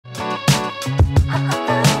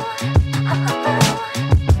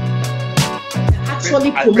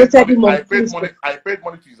actually promoted him on Facebook. I paid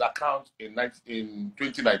money to his account in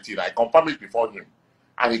 2019. I confirmed it before him,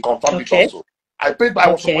 and he confirmed it also. I paid, but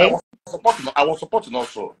I was supporting also. I was supporting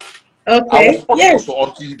also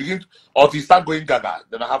until he start going gaga.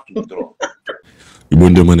 Then I have to withdraw. Igbo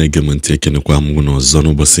ndị mana ege m ntị ekenekwa m n'ọzọ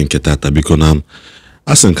n'ụbọchị nke taata biko na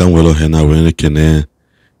asị nka m were ohe na were ekene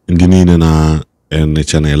ndị niile na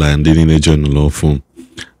channel anyị ndị niile join n'ofu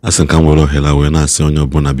asị nka m were ohe la wee na-asị onye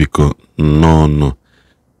ọbụla biko nnọọ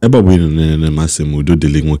ebe ọ bụ ịnụ na-ene masị m udo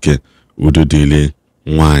dịrị nwoke udo dịrị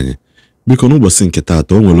nwaanyị biko n'ụbọchị nke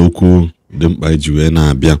taata o nwere okwu dị mkpa iji wee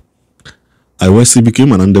na-abịa anyị wee sị biko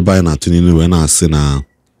ịma na ndị be anyị na-atụ n'ilu wee na-asị na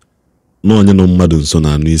onye nọ mmadụ nso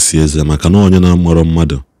na-anụ isi eze maka na onye na-amụrụ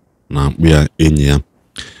mmadụ na mkpụ ya enyi ya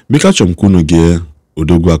biko achọrọ m ka unu gee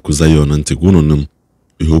odogwu akụza ya ọnụ ntị ka unu nụ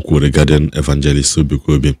ihe okwu regarding Evangelist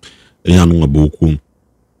Ebuka Obi ihe anụnwa bụ okwu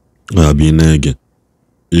abụ ị na-ege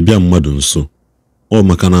ịbịa mmadụ nso ọ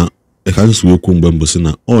maka na ka nsi okwu mgbe mbụ si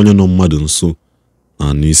na onye nọ mmadụ nso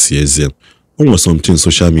na-anụ isi eze o nwere something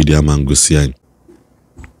social media ma ngosi anyị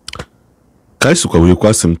ka anyị sikwa wee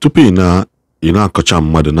kwasị m tupu ị na-akọcha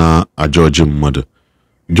mmadụ na-aja ọjị mmadụ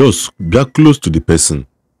just bịa close to the person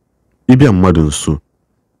ịbịa mmadụ nso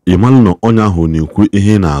ị malụ na onye ahụ na-ekwu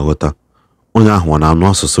ihe ị na-aghọta onye ahụ ọ na-anụ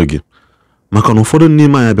asụsụ gị maka na ụfọdụ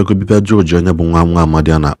n'ime anyị bịago bịbịa George onye bụ nwa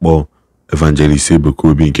amadi a na-akpọ Evangelist Ebuka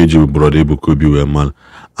Obi nke ji brọda Ebuka Obi wee malụ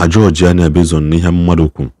aja ọjị anya bezon n'ihe mmadụ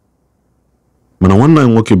kwu mana nwanne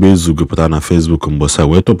anyị nwoke bụ Ezu gụpụtara na Facebook mgbasa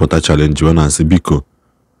wee tụpụta challenge wee na-asị biko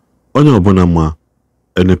onye ọbụla ma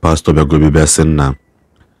any pastor bịago bịbịa sị na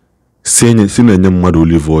si na-enye mmadụ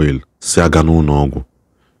olive oil si aga n'ụlọ ọgwụ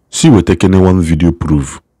si weta kene one video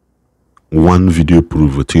proof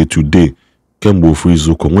till today kemgbe ofu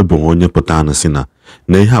izuụka nwebeghị onye pụta anụ si na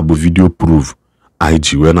ihe a bụ video proof anyị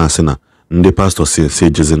ji wee na-asị na ndị pastọ si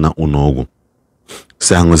ejezi na ụlọ ọgwụ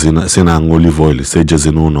si na aṅụ olive oil si ejezi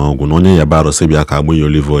n'ụlọ ọgwụ na onye yabara si bịa ka agba ya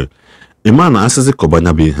olive oil ịma na asịsị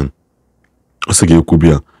kọbanya bụ ihe ọ sị ga-ekwubi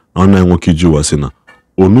ya na ọnụ nwoke iji ụwa si na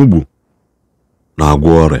onugbu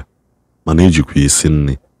na-agwọ ọrịa mana ejikwa isi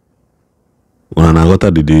nri wana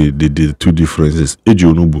na-aghọta the two differences eji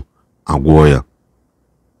onugbu agwọ ya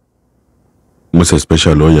most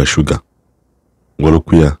especially ọya shuga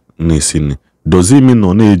ngorokwu ya na-esi nri dozi imi na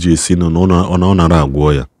ọ na-eji esi nri na ọ nara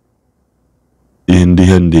agwọ ya ihe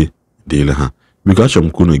ndị dịle ha biko achọrọ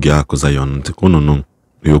m ka unu gị akụza ya ọnụ ntị ka unu nụ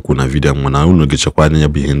ihe okwu na vidiyo nwa na unu gị chekwa anya ya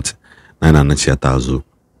bụ ihe ntị na na-anachi ya taa azụ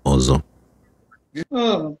ọzọ.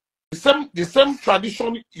 The same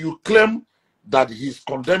tradition you claim that he's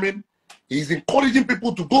condemning, he's encouraging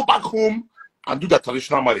people to go back home and do their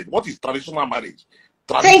traditional marriage. What is traditional marriage?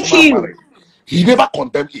 Marriage. He never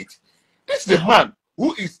condemned it. This is the man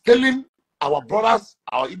who is telling our brothers,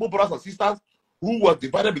 our Igbo brothers and sisters who were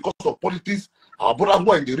divided because of politics, our brothers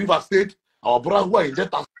who are in the River State, our brothers who are in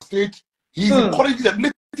Delta State, he's encouraging them,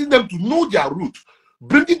 letting them to know their root,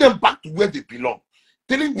 bringing them back to where they belong,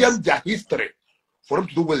 telling them their history, for them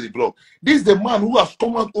to know where they belong. This is the man who has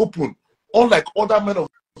come out open, unlike other men of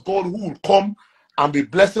God who will come and be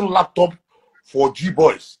blessing laptop for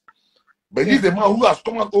G-boys. But this is the man who has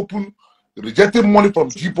come out open, rejecting money from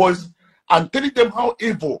G-boys and telling them how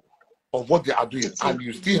evil of what they are doing. And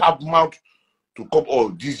you still have mouth to come, oh,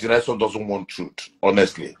 this generation doesn't want truth,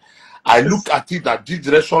 honestly. I look at it that this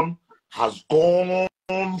generation has gone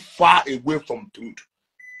far away from truth.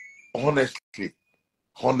 Honestly.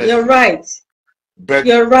 You're right. But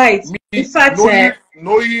you're right. In fact,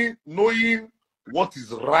 knowing what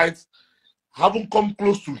is right, having come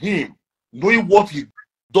close to him, knowing what he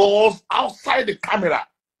does outside the camera,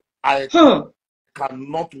 I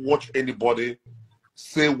cannot watch anybody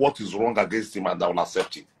say what is wrong against him and I will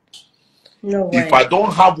accept it. No way. If I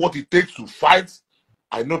don't have what it takes to fight,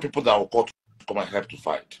 I know people that will call to come and help to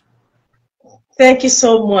fight. Thank you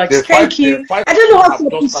so much. Thank you. I don't know how to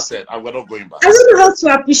appreciate. And we're not going back. I don't know how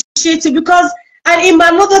to appreciate it because, and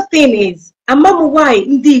another thing is, why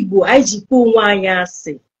Ndi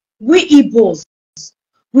Igbo, we Igbos,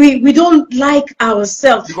 we don't like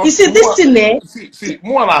ourselves. Because you see, this thing there. See,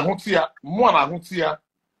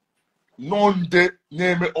 none they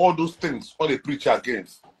name all those things all they preach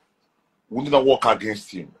against. We did not work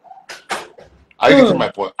against him. I get my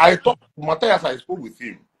point. I talked, Matthias, I spoke with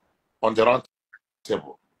him on the round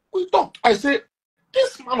table. We talked. I said,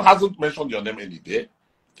 this man hasn't mentioned your name any day.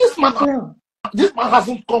 This man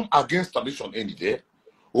hasn't come against tradition any day.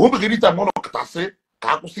 We begin to say,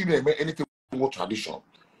 anything more tradition.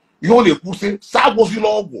 You only say, say,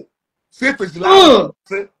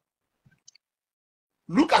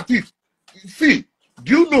 look at it. See,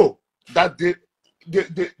 do you know that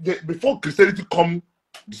before Christianity come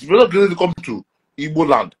to Igbo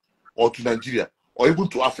land or to Nigeria or even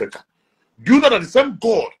to Africa, do you know that the same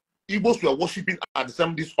God Igbos were worshipping are the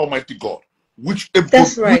same this Almighty God, which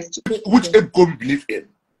Ebuka believe in?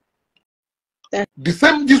 The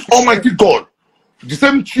same this Almighty God, the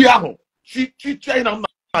same Chiaho, China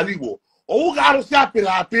Igbo. Oh, God,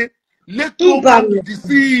 let no man be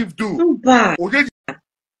deceived.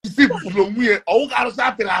 Deceived from me. Oh, God,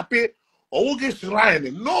 oh, get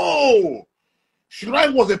shrine. No,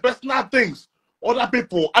 shrine was a personal thing. Other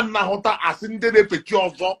people and now hunter as in the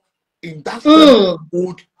pictures in that same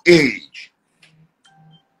old age.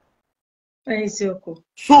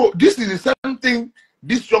 So this is the same thing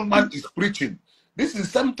this young man is preaching. This is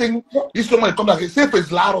something this young man comes back and says,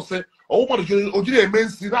 "Is Laro say, oh, what you mean?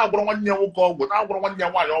 See, now I'm going to go. Now I'm going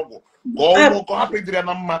to go. Go happy to the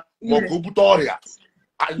number. Go Butoria."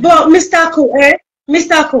 But Mr.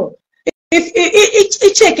 Ko,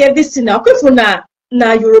 if check everything now, come from na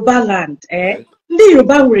Yoruba land, the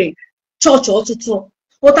Yoruba way church or to.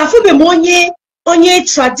 But I feel the onye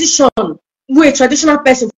tradition, we a traditional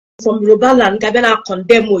person from Yoruba land, gonna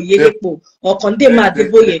condemn or condemn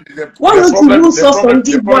Adeboye. Why don't you lose us on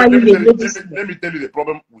the one? Let me tell you the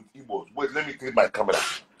problem with Igbos. Wait, let me clean my camera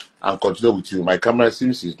and continue with you. My camera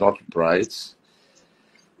seems is not bright.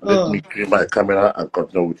 Let me clean my camera and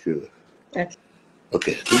continue with you.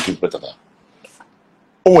 Okay, this is better now.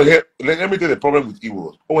 Oh, here, let me tell you the problem with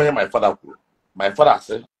Igbos. Oh, here, my father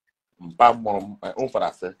said, my own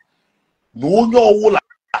father said, no, no,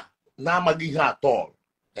 na magi at all.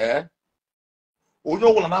 Eh?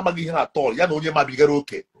 Onyo wala na magi at all. Ya no onye mabigara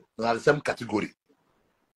okay. Na the same category.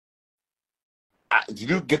 Did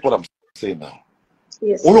you get what I'm saying now?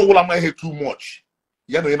 Yes. Onyo wala ma hear too much.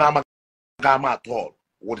 Ya no na magama at all.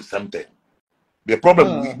 What the same thing? The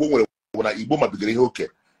problem with Igbo when Igbo mabigara okay,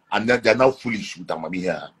 and then they're now foolish with amami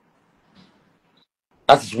here.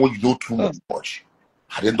 That is when you know too much.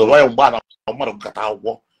 I didn't know why I'm bad. I'm not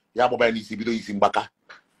gonna ya mobile is video is in baka.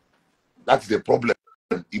 That's the problem.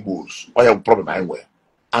 Igbos. Why have problem anywhere?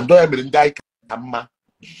 And do I mean die kama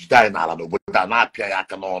die na ala no but na apia ya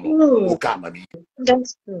aka no no.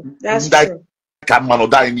 That's true. That's true. Kama no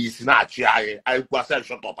die ni si na achi I go say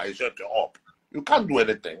shut up. I shut up. You can't do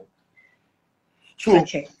anything. So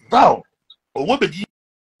now, what be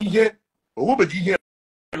here?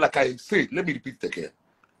 Like I said, let me repeat it again.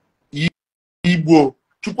 Igbo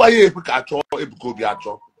chukwaye Ebuka acho Ebuka Obi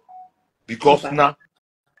acho. Because now,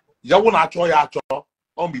 ya wona acho ya acho,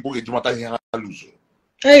 on Igbo ejimata ihe ha lose.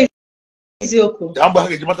 Hey, Isiagu.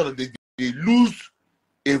 They lose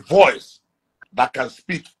a voice that can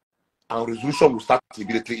speak, and resolution will start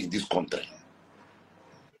immediately in this country.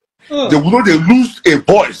 They will know they lose a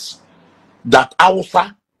voice that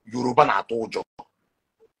Hausa, Yoruba na Tojo.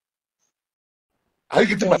 Are you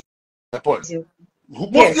getting my point?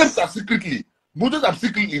 Muslims are secretly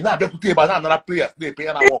now they put another prayers. They pay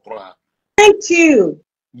and walk around. Thank you.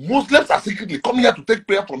 Muslims are secretly coming here to take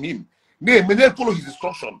prayer from him. They may not follow his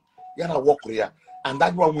instruction. Yana walk here, and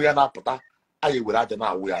that one we are not put. I will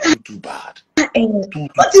now we are too bad.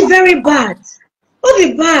 What is very bad? What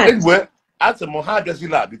is bad? Anyway, as a Mohad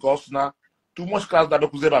Jazila because now too much class that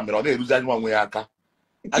Kuzeba me they lose anyone we are.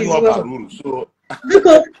 So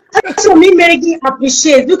because that's what me making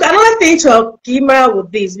appreciate. Look, another thing to camera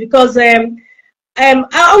with this because I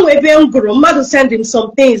send him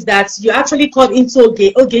some things that you actually called into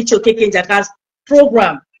Ogechi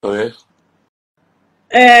program. Okay.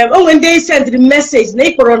 When they sent the message,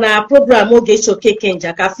 they put on a program Ogechi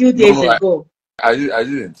a few days ago. I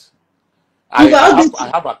didn't. I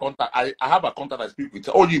have a contact. I have a contact I speak with.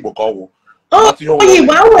 Oh, Igbo call.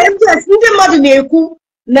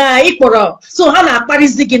 So Hana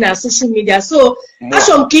Paris digging on social media. So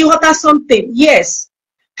Ashom what something. Yes.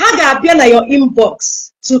 How ga appear na your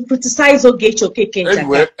inbox to criticize Ogechi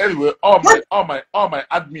Anyway, all my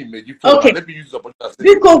admin made you follow. Let me use the opportunity.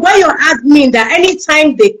 Because when your admin that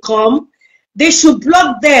anytime they come, they should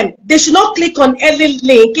block them. They should not click on any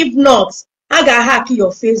link. If not, I ga hack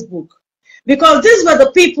your Facebook. Because these were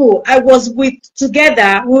the people I was with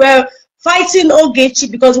together. We were fighting Ogechi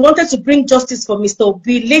because we wanted to bring justice for Mr.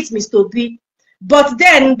 Obi, late Mr. Obi. But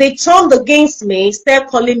then they turned against me, started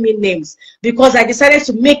calling me names because I decided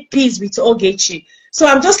to make peace with Ogechi. So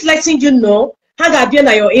I'm just letting you know, hang up in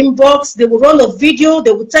your inbox. They will run a video.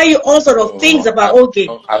 They will tell you all sort of things about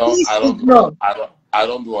Ogechi. I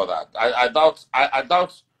don't do all that. I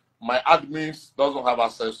doubt my admins doesn't have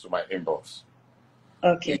access to my inbox.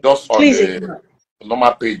 Okay. Just on the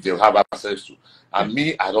normal page they'll have access to, and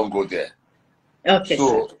me, I don't go there. Okay.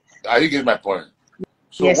 So are you getting my point?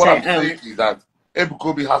 So yes, what I'm saying is that Ebuka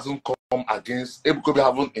Obi hasn't come against. Ebuka Obi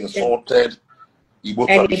haven't insulted Igbo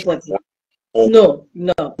tradition No.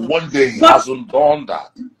 One day he hasn't done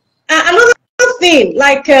that. Another thing,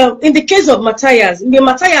 like in the case of Matthias, the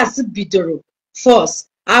Matthias Bidoro first,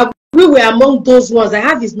 we were among those ones. I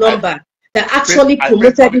have his number that actually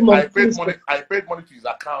promoted him on Facebook. I paid money to his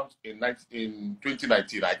account in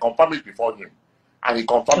 2019. I confirmed it before him, and he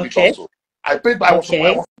confirmed it also. I paid, but I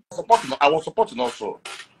was supporting also.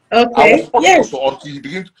 Okay. I was supporting also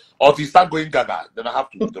until he start going gaga. Then I have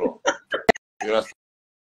to withdraw. You understand?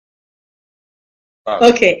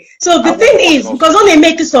 Okay. So the thing is, because only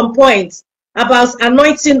making some points about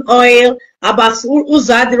anointing oil, about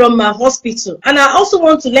Uzadiroma Hospital, and I also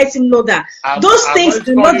want to let him know that those things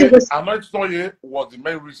do not. Anointing oil was the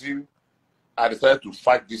main reason I decided to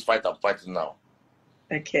fight this fight I'm fighting now.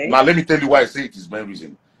 Okay. Now let me tell you why I say it is main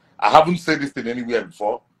reason. I haven't said this thing anywhere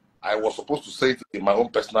before. I was supposed to say it in my own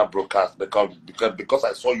personal broadcast because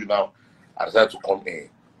I saw you now. I decided to come in.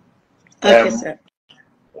 Okay, sir.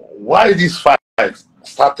 Why this fight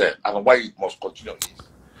started and why it must continue is.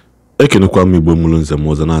 Ekenekwa m Igbo mụrụ nze m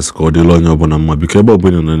ọzọ na-asị ka ọ dịla onye ọbụla mma biko ebe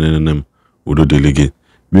ọbụla nọ na-enene m udo dịrị gị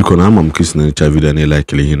biko na ama m ka isi na-echa vidiyo na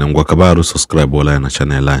like ihe na ngwa kaba arụ subscribe ọla ya na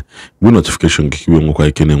channel anyị bụ notification gị iwe nwekwa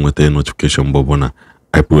ike na-enweta notification mgbe ọbụla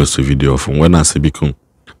anyị post vidiyo ọfụ nwe na-asị biko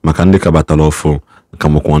maka ndị kabatara ọfụ ka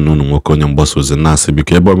mụkwa ọnụ ụnụ nwoke onye mgbasa ozi na-asị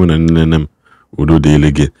biko ebe ọbụla na-enene m udo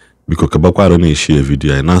dịrị gị biko kabakwa arụ na-eshi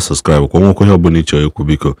vidiyo anyị na subscribe kwa nwekwa ihe ọbụla ịchọ ekwu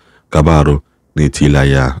biko kaba arụ na-etile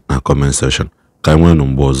ya na comment section ka anyị nwee nụ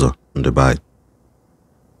mgbe ọzọ. Goodbye.